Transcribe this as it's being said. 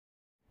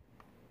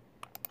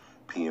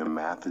PM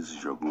Mathis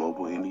is your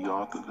global indie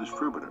author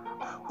distributor,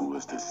 who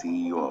is the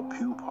CEO of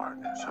Pew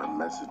Partners. Her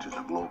message is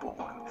a global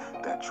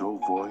one, that your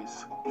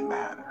voice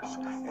matters.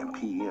 And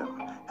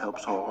PM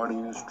helps her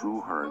audience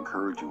through her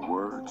encouraging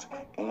words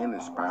and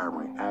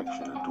inspiring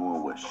action of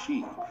doing what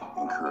she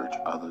encouraged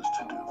others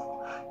to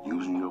do,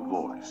 using your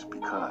voice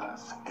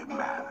because it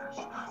matters.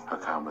 Her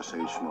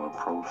conversational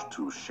approach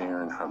to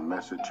sharing her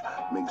message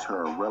makes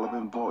her a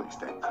relevant voice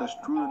that cuts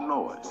through the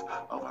noise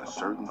of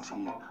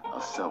uncertainty,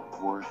 of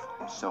self-worth,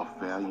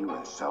 self-value,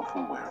 and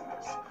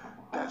self-awareness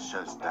that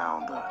shuts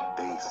down the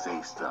they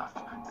say stuff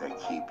that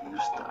keep you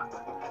stuck.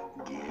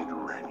 Get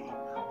ready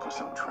for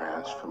some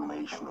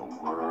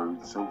transformational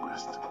words of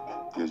wisdom.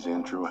 This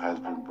intro has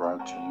been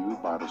brought to you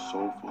by the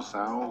soulful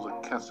sounds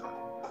of Kessa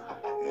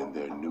and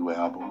their new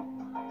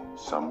album,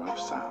 Summer of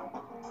Sound,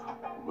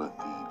 with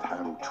the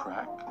title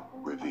track,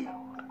 Revealed.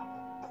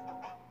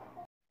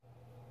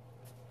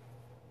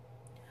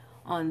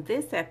 On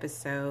this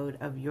episode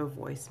of Your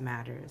Voice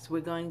Matters,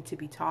 we're going to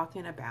be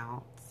talking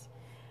about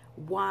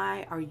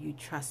why are you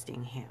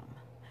trusting Him?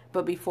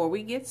 But before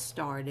we get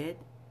started,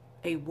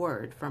 a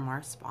word from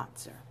our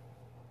sponsor.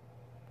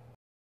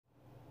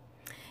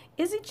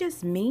 Is it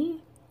just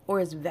me, or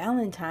is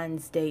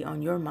Valentine's Day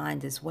on your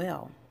mind as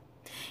well?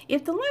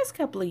 If the last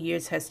couple of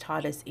years has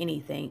taught us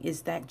anything,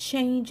 is that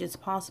change is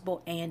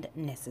possible and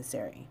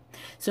necessary.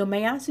 So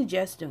may I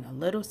suggest doing a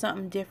little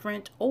something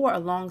different or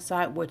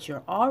alongside what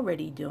you're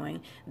already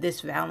doing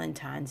this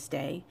Valentine's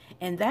Day,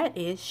 and that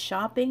is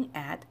shopping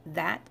at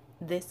That,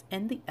 This,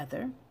 and the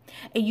Other,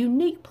 a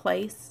unique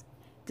place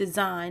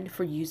designed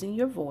for using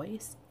your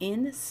voice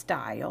in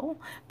style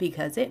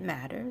because it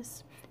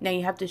matters. Now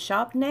you have to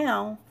shop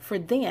now for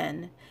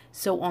then,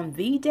 so on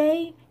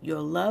V-Day, your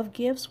love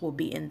gifts will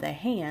be in the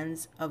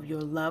hands of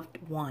your loved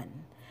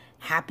one.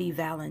 Happy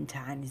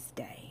Valentine's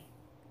Day.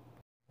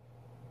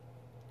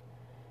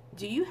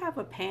 Do you have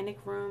a panic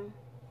room?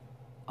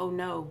 Oh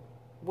no,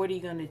 what are you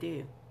going to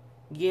do?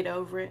 Get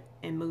over it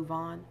and move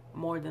on,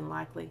 more than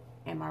likely.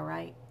 Am I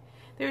right?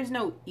 There is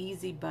no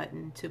easy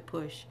button to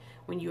push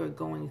when you are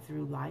going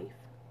through life.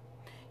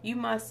 You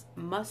must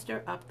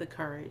muster up the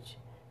courage.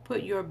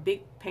 Put your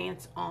big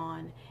pants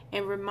on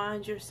and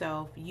remind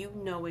yourself you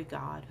know a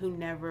God who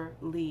never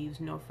leaves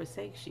nor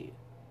forsakes you,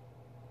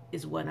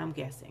 is what I'm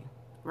guessing,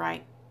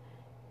 right?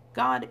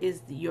 God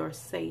is your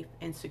safe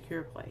and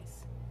secure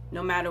place,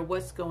 no matter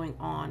what's going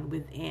on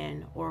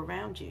within or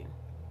around you.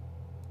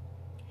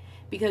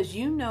 Because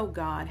you know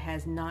God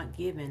has not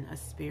given a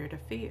spirit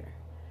of fear,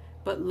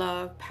 but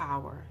love,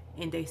 power,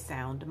 and a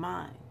sound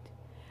mind.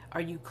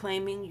 Are you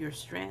claiming your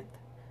strength,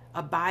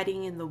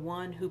 abiding in the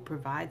one who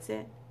provides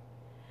it?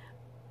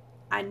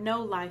 I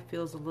know life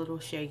feels a little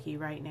shaky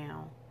right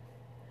now,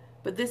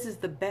 but this is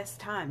the best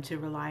time to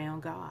rely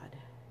on God.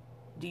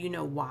 Do you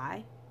know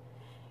why?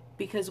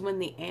 Because when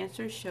the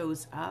answer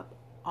shows up,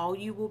 all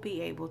you will be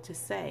able to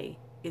say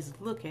is,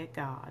 look at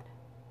God.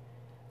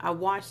 I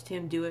watched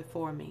Him do it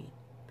for me.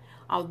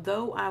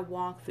 Although I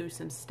walk through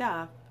some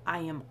stuff, I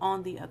am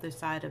on the other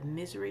side of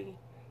misery,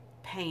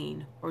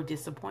 pain, or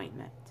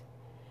disappointment.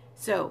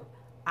 So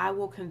I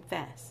will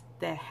confess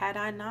that had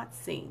I not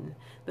seen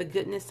the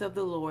goodness of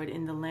the Lord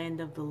in the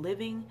land of the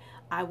living,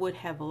 I would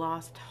have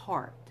lost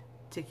heart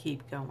to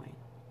keep going.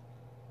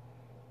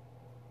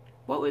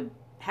 What would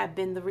have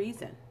been the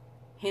reason?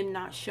 Him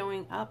not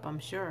showing up, I'm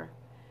sure,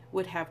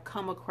 would have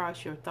come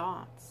across your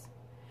thoughts.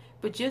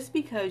 But just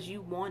because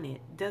you want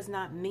it does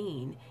not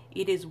mean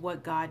it is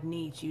what God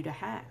needs you to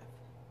have.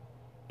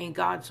 And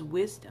God's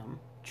wisdom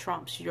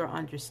trumps your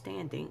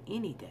understanding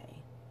any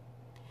day.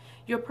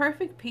 Your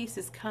perfect peace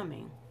is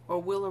coming,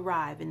 or will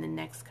arrive in the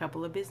next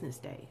couple of business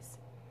days.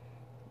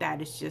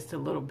 That is just a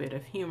little bit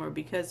of humor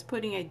because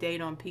putting a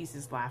date on peace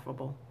is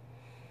laughable.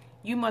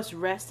 You must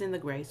rest in the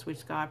grace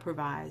which God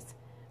provides,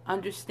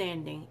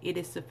 understanding it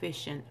is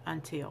sufficient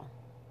until.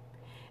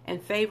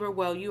 And favor,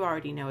 well, you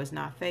already know is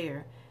not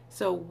fair.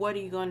 So what are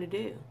you going to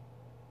do?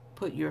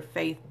 Put your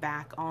faith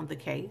back on the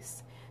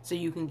case so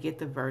you can get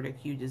the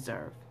verdict you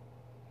deserve.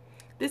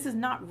 This is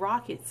not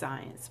rocket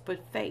science,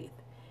 but faith.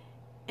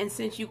 And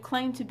since you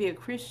claim to be a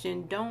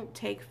Christian, don't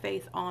take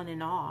faith on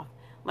and off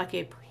like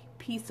a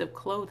piece of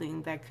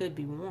clothing that could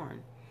be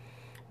worn,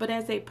 but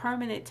as a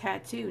permanent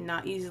tattoo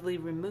not easily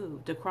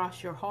removed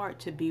across your heart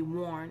to be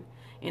worn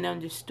and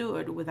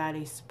understood without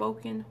a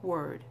spoken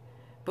word,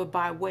 but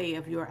by way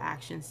of your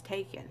actions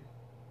taken.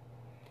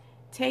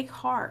 Take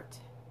heart.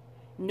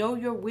 Know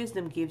your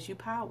wisdom gives you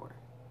power.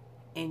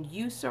 And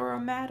you, sir or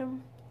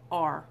madam,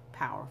 are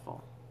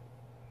powerful.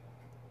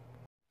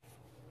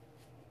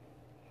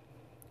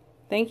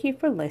 Thank you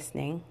for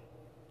listening.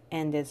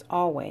 And as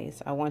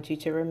always, I want you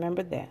to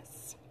remember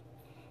this.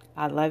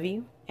 I love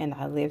you and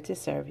I live to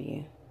serve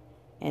you.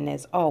 And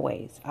as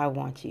always, I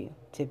want you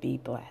to be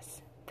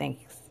blessed.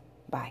 Thanks.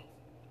 Bye.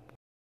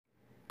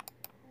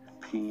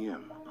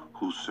 PM,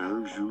 who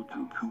serves you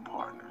through Pew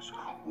Partners,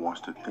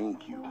 wants to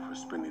thank you for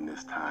spending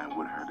this time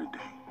with her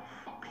today.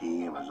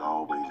 PM is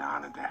always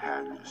honored to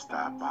have you to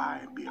stop by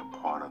and be a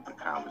part of the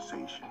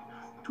conversation.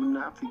 Do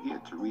not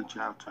forget to reach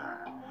out to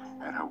her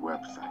at her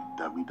website,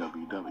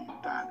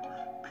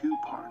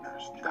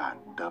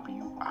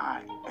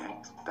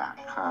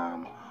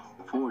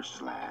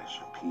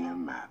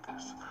 www.pewpartners.wix.com/PM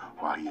Mathis.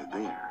 While you're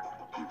there,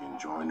 you can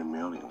join the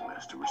mailing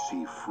list to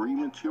receive free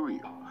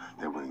material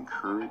that will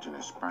encourage and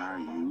inspire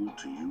you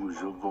to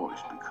use your voice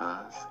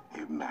because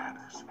it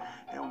matters.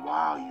 And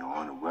while you're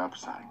on the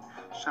website,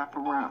 shop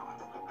around.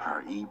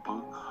 Her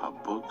ebook, her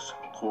books,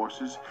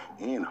 courses,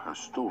 and her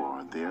store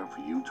are there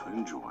for you to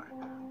enjoy.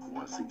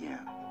 Once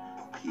again,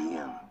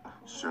 PM,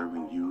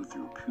 serving you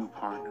through Pew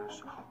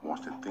Partners,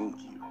 wants to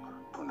thank you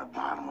from the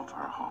bottom of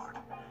her heart.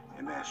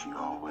 And as she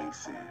always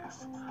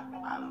says,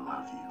 I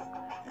love you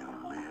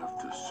and live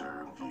to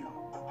serve you.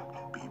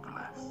 Be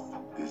blessed.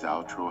 This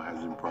outro has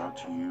been brought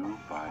to you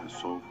by the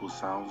Soulful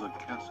Sounds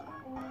Orchestra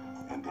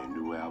and their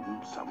new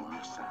album, Summer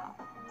of Sound,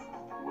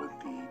 with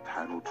the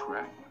title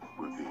track,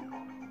 Reveal.